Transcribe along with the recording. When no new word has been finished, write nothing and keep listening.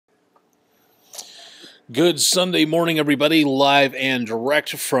Good Sunday morning, everybody, live and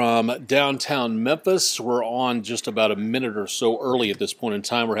direct from downtown Memphis. We're on just about a minute or so early at this point in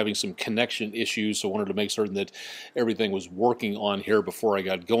time. We're having some connection issues, so I wanted to make certain that everything was working on here before I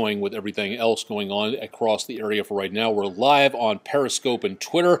got going with everything else going on across the area for right now. We're live on Periscope and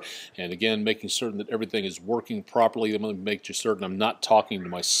Twitter, and again, making certain that everything is working properly. I'm going to make certain I'm not talking to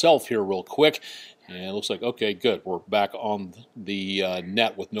myself here real quick. And it looks like, okay, good. We're back on the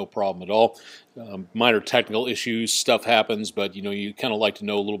net with no problem at all. Minor technical issues, stuff happens, but you kind of like to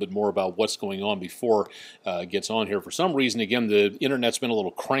know a little bit more about what's going on before it gets on here. For some reason, again, the internet's been a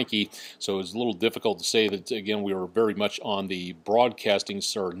little cranky, so it's a little difficult to say that, again, we were very much on the broadcasting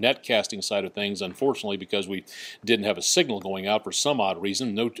or netcasting side of things, unfortunately, because we didn't have a signal going out for some odd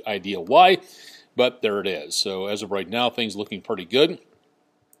reason. No idea why, but there it is. So as of right now, things looking pretty good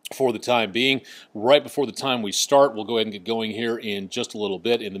for the time being. Right before the time we start, we'll go ahead and get going here in just a little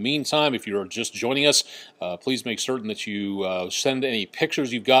bit. In the meantime, if you're just joining us, please make certain that you send any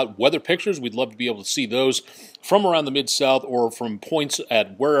pictures you've got, weather pictures. We'd love to be able to see those from around the Mid-South or from points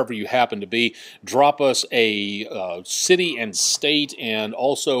at wherever you happen to be. Drop us a city and state and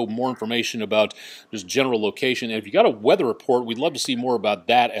also more information about just general location. And if you got a weather report, we'd love to see more about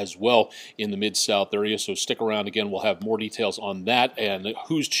that as well in the Mid-South area. So stick around. Again, we'll have more details on that and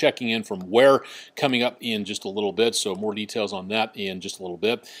who's checking in from where coming up in just a little bit. So more details on that in just a little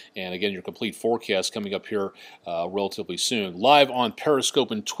bit. And again, your complete forecast coming up here relatively soon. Live on Periscope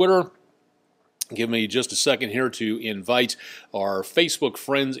and Twitter. Give me just a second here to invite our Facebook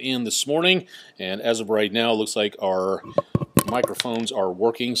friends in this morning. And as of right now, it looks like our microphones are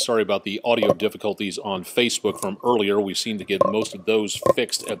working. Sorry about the audio difficulties on Facebook from earlier. We seem to get most of those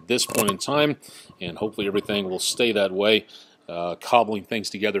fixed at this point in time, and hopefully everything will stay that way. Cobbling things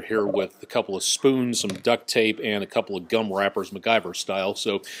together here with a couple of spoons, some duct tape, and a couple of gum wrappers, MacGyver style.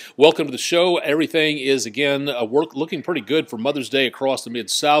 So welcome to the show. Everything is, again, looking pretty good for Mother's Day across the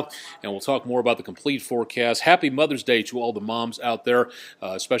Mid-South, and we'll talk more about the complete forecast. Happy Mother's Day to all the moms out there,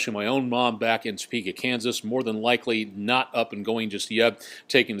 especially my own mom back in Topeka, Kansas. More than likely not up and going just yet,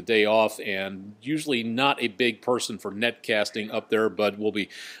 taking the day off, and usually not a big person for netcasting up there, but we'll be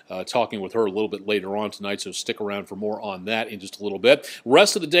talking with her a little bit later on tonight, so stick around for more on that in just a little bit.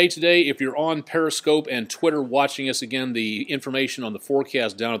 Rest of the day today, if you're on Periscope and Twitter watching us, again, the information on the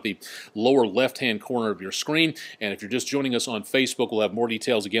forecast down at the lower left-hand corner of your screen. And if you're just joining us on Facebook, we'll have more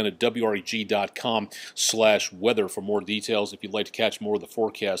details again at WREG.com/weather for more details if you'd like to catch more of the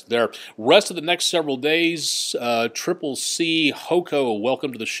forecast there. Rest of the next several days, Triple C Hoko,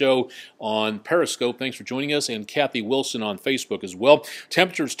 welcome to the show on Periscope. Thanks for joining us. And Kathy Wilson on Facebook as well.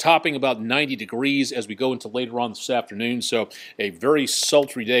 Temperatures topping about 90 degrees as we go into later on this afternoon. So a very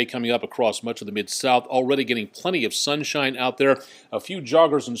sultry day coming up across much of the Mid-South. Already getting plenty of sunshine out there. A few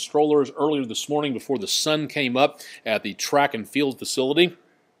joggers and strollers earlier this morning before the sun came up at the track and field facility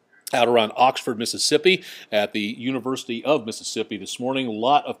out around Oxford, Mississippi, at the University of Mississippi this morning. A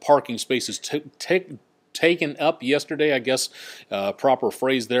lot of parking spaces taken up yesterday, I guess, proper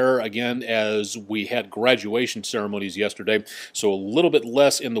phrase there, again, as we had graduation ceremonies yesterday. So a little bit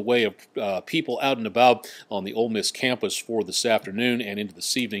less in the way of people out and about on the Ole Miss campus for this afternoon and into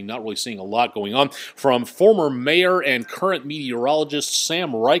this evening. Not really seeing a lot going on. From former mayor and current meteorologist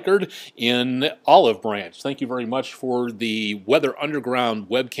Sam Reichard in Olive Branch. Thank you very much for the Weather Underground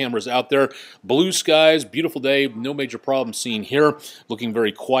web cameras out there. Blue skies, beautiful day, no major problems seen here. Looking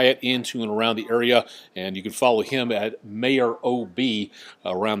very quiet into and around the area. And you can follow him at Mayor OB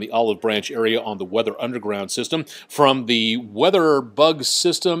around the Olive Branch area on the Weather Underground system. From the Weather Bug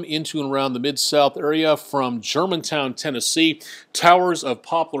system into and around the Mid-South area, from Germantown, Tennessee, towers of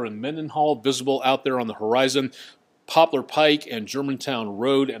Poplar and Mendenhall visible out there on the horizon. Poplar Pike and Germantown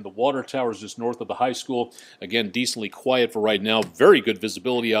Road and the water towers just north of the high school. Again, decently quiet for right now. Very good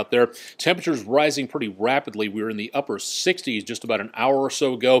visibility out there. Temperatures rising pretty rapidly. We were in the upper 60s just about an hour or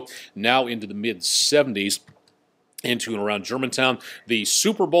so ago. Now into the mid-70s. Into and around Germantown. The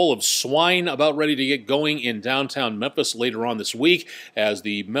Super Bowl of Swine about ready to get going in downtown Memphis later on this week as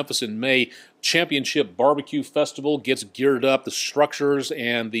the Memphis in May Championship Barbecue Festival gets geared up, the structures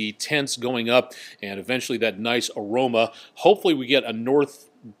and the tents going up, and eventually that nice aroma. Hopefully we get a north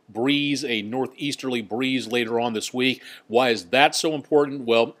breeze, a northeasterly breeze later on this week. Why is that so important?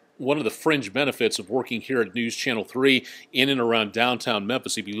 Well, one of the fringe benefits of working here at News Channel 3 in and around downtown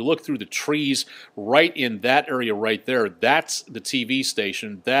Memphis, if you look through the trees right in that area right there, that's the TV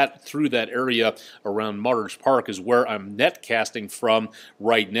station. That through that area around Martyrs Park is where I'm netcasting from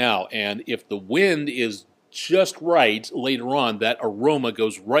right now. And if the wind is just right later on. That aroma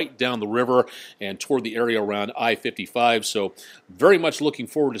goes right down the river and toward the area around I-55. So very much looking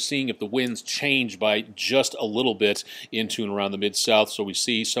forward to seeing if the winds change by just a little bit into and around the Mid-South. So we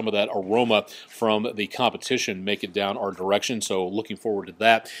see some of that aroma from the competition make it down our direction. So looking forward to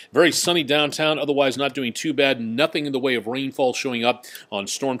that. Very sunny downtown, otherwise not doing too bad. Nothing in the way of rainfall showing up on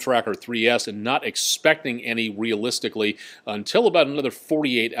Storm Tracker 3S, and not expecting any realistically until about another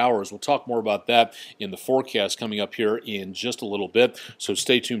 48 hours. We'll talk more about that in the forecast coming up here in just a little bit, so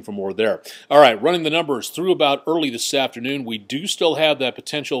stay tuned for more there. All right, running the numbers through about early this afternoon, we do still have that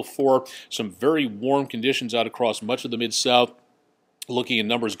potential for some very warm conditions out across much of the Mid-South. Looking at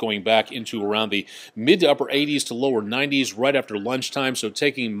numbers going back into around the mid to upper 80s to lower 90s right after lunchtime. So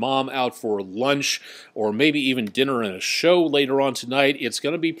taking mom out for lunch or maybe even dinner and a show later on tonight, it's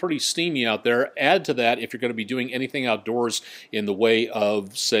going to be pretty steamy out there. Add to that, if you're going to be doing anything outdoors in the way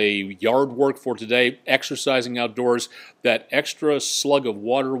of, say, yard work for today, exercising outdoors, that extra slug of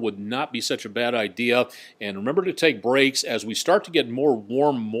water would not be such a bad idea. And remember to take breaks as we start to get more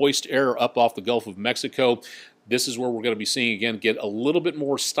warm, moist air up off the Gulf of Mexico. This is where we're going to be seeing, again, get a little bit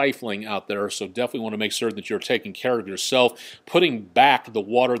more stifling out there, so definitely want to make certain that you're taking care of yourself, putting back the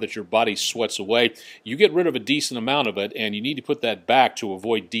water that your body sweats away. You get rid of a decent amount of it, and you need to put that back to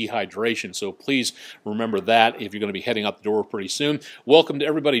avoid dehydration, so please remember that if you're going to be heading out the door pretty soon. Welcome to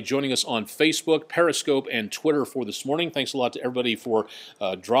everybody joining us on Facebook, Periscope, and Twitter for this morning. Thanks a lot to everybody for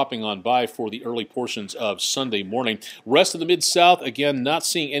dropping on by for the early portions of Sunday morning. Rest of the Mid-South, again, not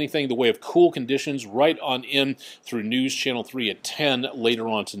seeing anything in the way of cool conditions right on in through News Channel 3 at 10 later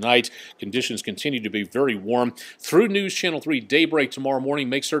on tonight. Conditions continue to be very warm. Through News Channel 3 daybreak tomorrow morning,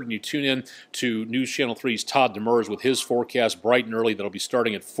 make certain you tune in to News Channel 3's Todd Demers with his forecast bright and early. That'll be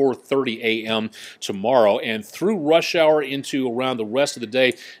starting at 4:30 a.m. tomorrow. And through rush hour into around the rest of the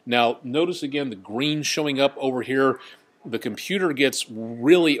day. Now, notice again the green showing up over here. The computer gets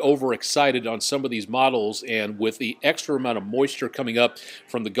really overexcited on some of these models, and with the extra amount of moisture coming up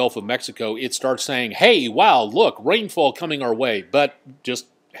from the Gulf of Mexico, it starts saying, hey, wow, look, rainfall coming our way. But just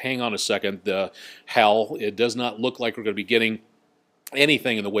hang on a second, Hal. It does not look like we're going to be getting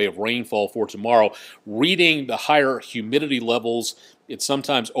anything in the way of rainfall for tomorrow. Reading the higher humidity levels, it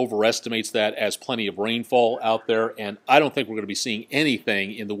sometimes overestimates that as plenty of rainfall out there, and I don't think we're going to be seeing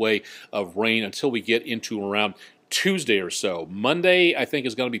anything in the way of rain until we get into around Tuesday or so. Monday, I think,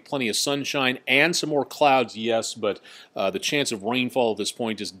 is going to be plenty of sunshine and some more clouds, yes, but the chance of rainfall at this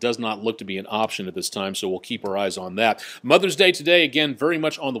point just does not look to be an option at this time, so we'll keep our eyes on that. Mother's Day today, again, very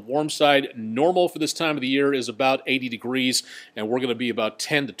much on the warm side. Normal for this time of the year is about 80 degrees, and we're going to be about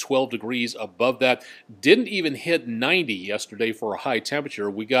 10 to 12 degrees above that. Didn't even hit 90 yesterday for a high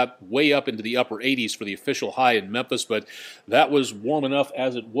temperature. We got way up into the upper 80s for the official high in Memphis, but that was warm enough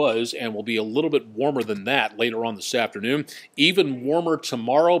as it was, and will be a little bit warmer than that later on this afternoon. Even warmer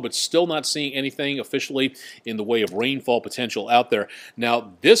tomorrow, but still not seeing anything officially in the way of rainfall potential out there.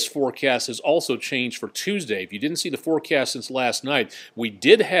 Now, this forecast has also changed for Tuesday. If you didn't see the forecast since last night, we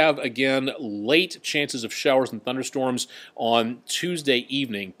did have, again, late chances of showers and thunderstorms on Tuesday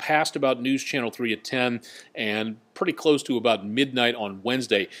evening, past about News Channel 3 at 10, and pretty close to about midnight on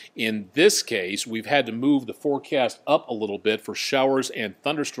Wednesday. In this case, we've had to move the forecast up a little bit for showers and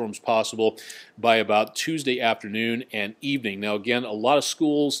thunderstorms possible by about Tuesday afternoon and evening. Now, again, a lot of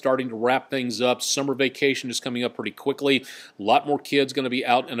schools starting to wrap things up. Summer vacation is coming up pretty quickly. A lot more kids going to be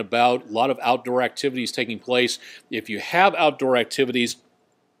out and about. A lot of outdoor activities taking place. If you have outdoor activities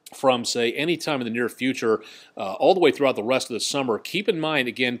from, say, any time in the near future, all the way throughout the rest of the summer, keep in mind,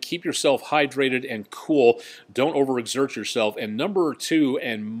 again, keep yourself hydrated and cool. Don't overexert yourself. And number two,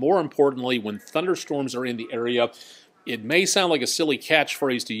 and more importantly, when thunderstorms are in the area, it may sound like a silly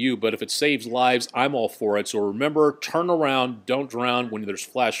catchphrase to you, but if it saves lives, I'm all for it. So remember, turn around, don't drown when there's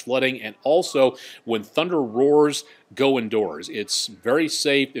flash flooding, and also when thunder roars, go indoors. It's very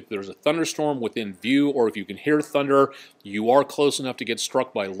safe if there's a thunderstorm within view, or if you can hear thunder, you are close enough to get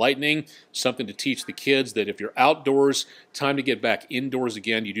struck by lightning. Something to teach the kids that if you're outdoors, time to get back indoors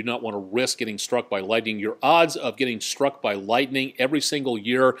again. You do not want to risk getting struck by lightning. Your odds of getting struck by lightning every single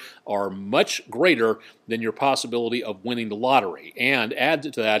year are much greater than your possibility of winning the lottery. And add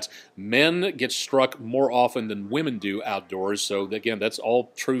to that, men get struck more often than women do outdoors. So again, that's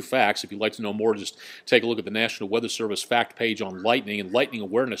all true facts. If you'd like to know more, just take a look at the National Weather Service fact page on lightning, and Lightning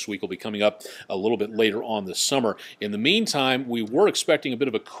Awareness Week will be coming up a little bit later on this summer. In the meantime, we were expecting a bit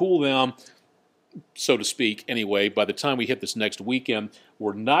of a cool down, so to speak, anyway, by the time we hit this next weekend.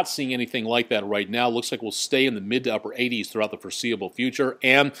 We're not seeing anything like that right now. Looks like we'll stay in the mid to upper 80s throughout the foreseeable future,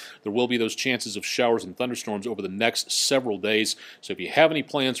 and there will be those chances of showers and thunderstorms over the next several days. So if you have any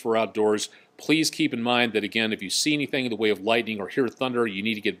plans for outdoors, Please keep in mind that, again, if you see anything in the way of lightning or hear thunder, you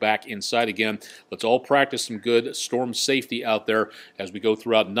need to get back inside again. Let's all practice some good storm safety out there as we go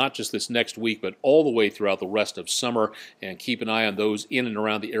throughout not just this next week, but all the way throughout the rest of summer. And keep an eye on those in and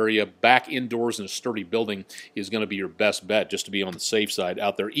around the area. Back indoors in a sturdy building is going to be your best bet, just to be on the safe side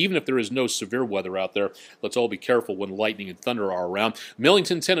out there. Even if there is no severe weather out there, let's all be careful when lightning and thunder are around.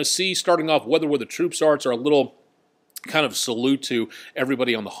 Millington, Tennessee, starting off weather where the troops are. It's our little kind of salute to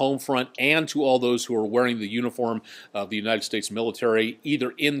everybody on the home front and to all those who are wearing the uniform of the United States military,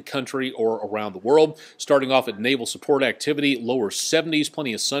 either in country or around the world. Starting off at naval support activity, lower 70s,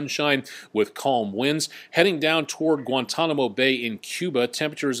 plenty of sunshine with calm winds. Heading down toward Guantanamo Bay in Cuba,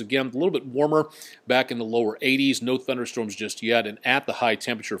 temperatures again a little bit warmer, back in the lower 80s. No thunderstorms just yet, and at the high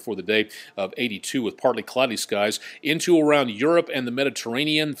temperature for the day of 82 with partly cloudy skies. Into around Europe and the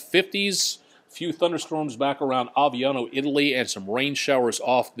Mediterranean, 50s. Few thunderstorms back around Aviano, Italy, and some rain showers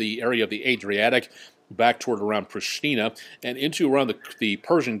off the area of the Adriatic, back toward around Pristina, and into around the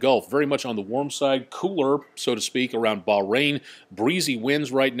Persian Gulf. Very much on the warm side, cooler, so to speak, around Bahrain. Breezy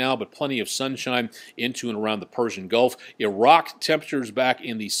winds right now, but plenty of sunshine into and around the Persian Gulf. Iraq, temperatures back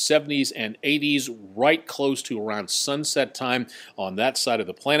in the 70s and 80s, right close to around sunset time on that side of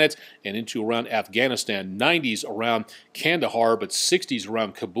the planet, and into around Afghanistan. 90s around Kandahar, but 60s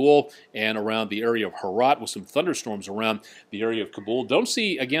around Kabul and around the area of Herat, with some thunderstorms around the area of Kabul. Don't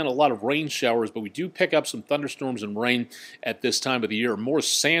see, again, a lot of rain showers, but we do pick up some thunderstorms and rain at this time of the year. More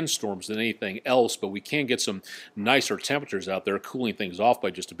sandstorms than anything else, but we can get some nicer temperatures out there, cooling things off by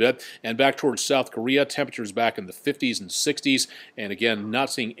just a bit. And back towards South Korea, temperatures back in the 50s and 60s, and again,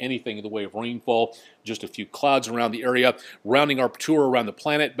 not seeing anything in the way of rainfall. Just a few clouds around the area. Rounding our tour around the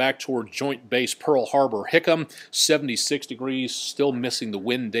planet, back toward Joint Base Pearl Harbor, Hickam, 76 degrees. Still missing the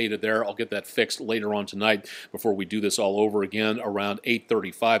wind data there. I'll get that fixed later on tonight before we do this all over again around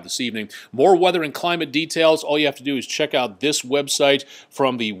 8:35 this evening. More weather and climate details. All you have to do is check out this website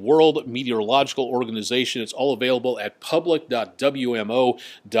from the World Meteorological Organization. It's all available at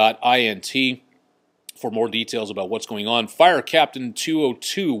public.wmo.int. For more details about what's going on. Fire Captain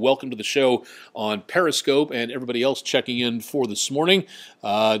 202, welcome to the show on Periscope, and everybody else checking in for this morning.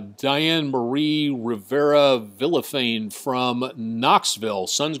 Diane Marie Rivera Villafane from Knoxville,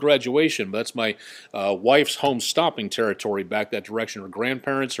 son's graduation. That's my wife's home stomping territory back that direction. Her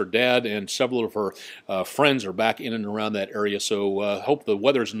grandparents, her dad, and several of her friends are back in and around that area, so hope the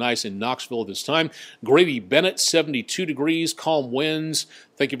weather's nice in Knoxville at this time. Grady Bennett, 72 degrees, calm winds.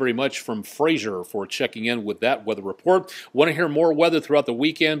 Thank you very much from Fraser for checking in with that weather report. Want to hear more weather throughout the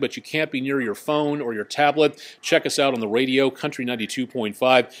weekend, but you can't be near your phone or your tablet? Check us out on the radio, Country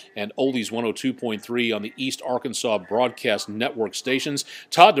 92.5 and Oldies 102.3 on the East Arkansas Broadcast Network stations.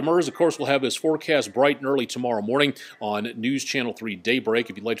 Todd Demers, of course, will have his forecast bright and early tomorrow morning on News Channel 3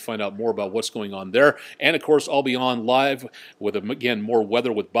 Daybreak if you'd like to find out more about what's going on there. And, of course, I'll be on live with, again, more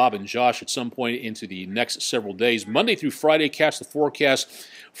weather with Bob and Josh at some point into the next several days. Monday through Friday, catch the forecast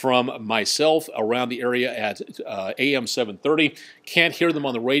from myself around the area at AM 730. Can't hear them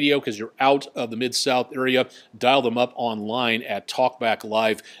on the radio because you're out of the Mid-South area. Dial them up online at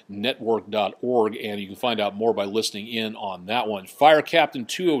talkbacklivenetwork.org, and you can find out more by listening in on that one. Fire Captain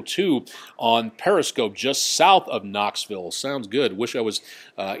 202 on Periscope just south of Knoxville. Sounds good. Wish I was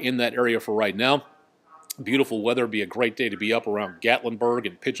in that area for right now. Beautiful weather. Be a great day to be up around Gatlinburg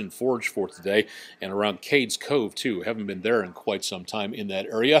and Pigeon Forge for today, and around Cades Cove too. Haven't been there in quite some time in that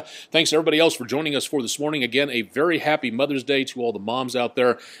area. Thanks to everybody else for joining us for this morning. Again, a very happy Mother's Day to all the moms out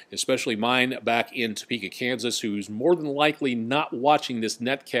there, especially mine back in Topeka, Kansas, who's more than likely not watching this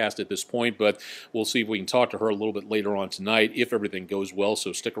netcast at this point, but we'll see if we can talk to her a little bit later on tonight if everything goes well,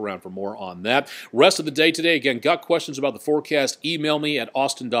 so stick around for more on that. Rest of the day today, again, got questions about the forecast, email me at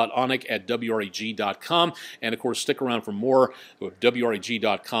austin.onek@wreg.com. And, of course, stick around for more with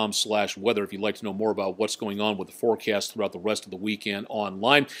WREG.com/weather if you'd like to know more about what's going on with the forecast throughout the rest of the weekend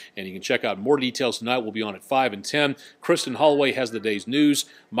online. And you can check out more details tonight. We'll be on at 5 and 10. Kristen Holloway has the day's news.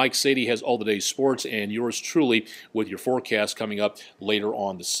 Mike Sadie has all the day's sports. And yours truly with your forecast coming up later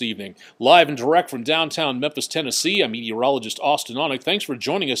on this evening. Live and direct from downtown Memphis, Tennessee, I'm meteorologist Austen Onek. Thanks for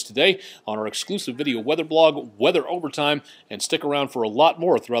joining us today on our exclusive video weather blog, Weather Overtime. And stick around for a lot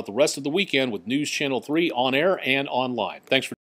more throughout the rest of the weekend with News Channel 3 on air and online. Thanks for